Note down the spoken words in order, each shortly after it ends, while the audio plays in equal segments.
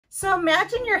So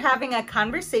imagine you're having a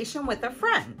conversation with a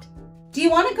friend. Do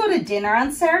you want to go to dinner on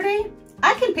Saturday?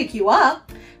 I can pick you up.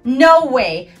 No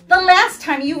way. The last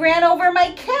time you ran over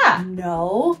my cat.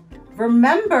 No.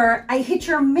 Remember, I hit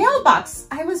your mailbox.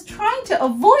 I was trying to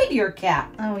avoid your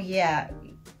cat. Oh yeah,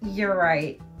 you're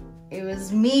right. It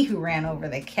was me who ran over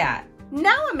the cat.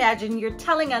 Now imagine you're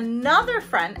telling another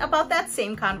friend about that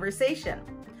same conversation.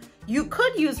 You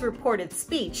could use reported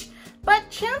speech, but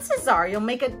chances are you'll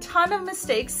make a ton of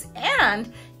mistakes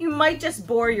and you might just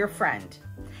bore your friend.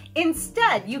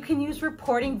 Instead, you can use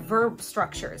reporting verb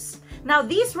structures. Now,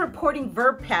 these reporting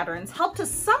verb patterns help to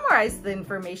summarize the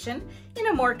information in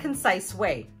a more concise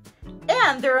way.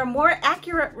 And they're a more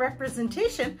accurate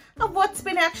representation of what's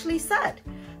been actually said.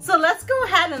 So let's go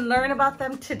ahead and learn about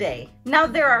them today. Now,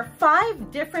 there are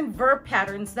 5 different verb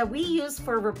patterns that we use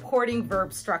for reporting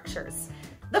verb structures.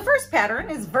 The first pattern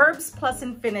is verbs plus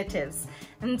infinitives.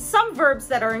 And some verbs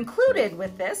that are included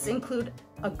with this include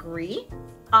agree,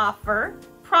 offer,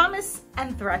 promise,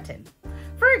 and threaten.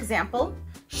 For example,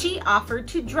 she offered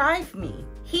to drive me.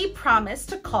 He promised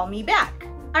to call me back.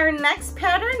 Our next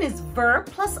pattern is verb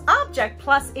plus object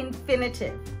plus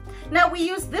infinitive. Now we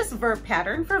use this verb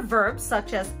pattern for verbs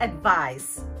such as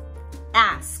advise,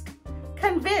 ask,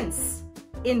 convince,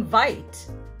 invite,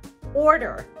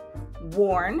 order,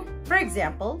 warn. For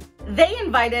example, they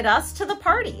invited us to the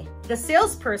party. The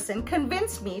salesperson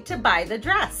convinced me to buy the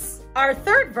dress. Our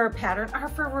third verb pattern are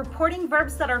for reporting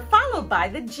verbs that are followed by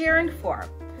the gerund form.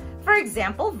 For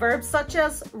example, verbs such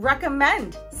as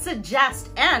recommend, suggest,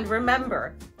 and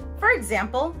remember. For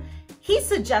example, he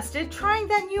suggested trying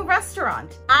that new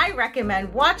restaurant. I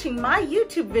recommend watching my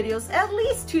YouTube videos at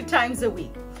least 2 times a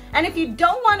week. And if you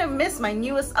don't want to miss my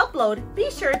newest upload, be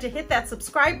sure to hit that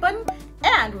subscribe button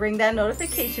and ring that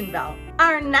notification bell.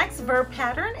 Our next verb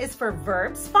pattern is for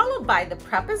verbs followed by the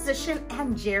preposition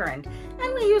and gerund.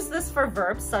 And we use this for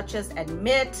verbs such as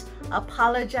admit,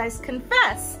 apologize,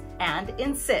 confess, and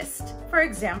insist. For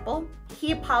example,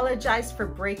 he apologized for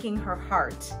breaking her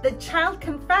heart. The child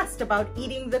confessed about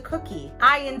eating the cookie.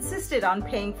 I insisted on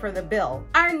paying for the bill.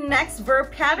 Our next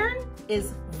verb pattern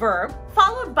is verb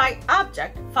followed by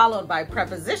object, followed by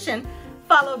preposition,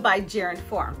 followed by gerund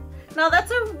form. Now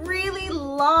that's a really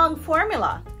long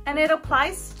formula, and it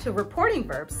applies to reporting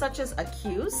verbs such as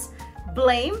accuse,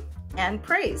 blame, and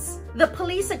praise. The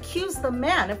police accused the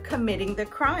man of committing the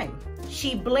crime.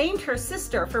 She blamed her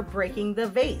sister for breaking the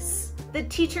vase. The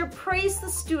teacher praised the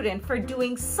student for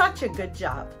doing such a good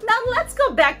job. Now let's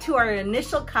go back to our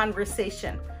initial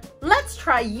conversation. Let's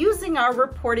try using our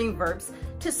reporting verbs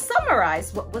to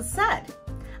summarize what was said.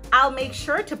 I'll make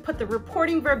sure to put the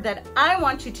reporting verb that I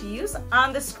want you to use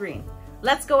on the screen.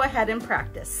 Let's go ahead and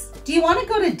practice. Do you want to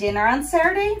go to dinner on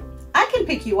Saturday? I can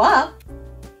pick you up.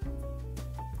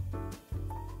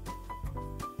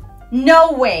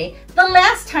 No way. The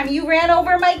last time you ran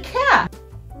over my cat.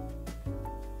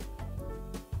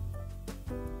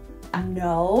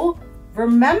 No.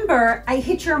 Remember, I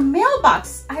hit your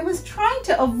mailbox. I was trying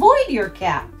to avoid your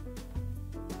cat.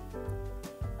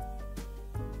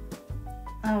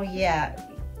 Oh yeah,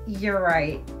 you're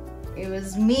right. It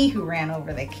was me who ran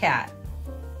over the cat.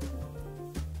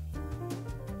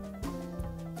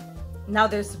 Now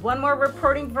there's one more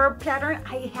reporting verb pattern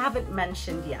I haven't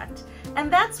mentioned yet,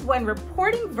 and that's when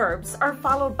reporting verbs are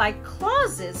followed by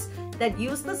clauses that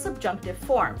use the subjunctive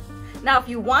form. Now if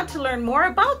you want to learn more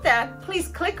about that, please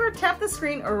click or tap the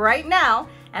screen right now,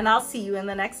 and I'll see you in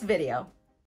the next video.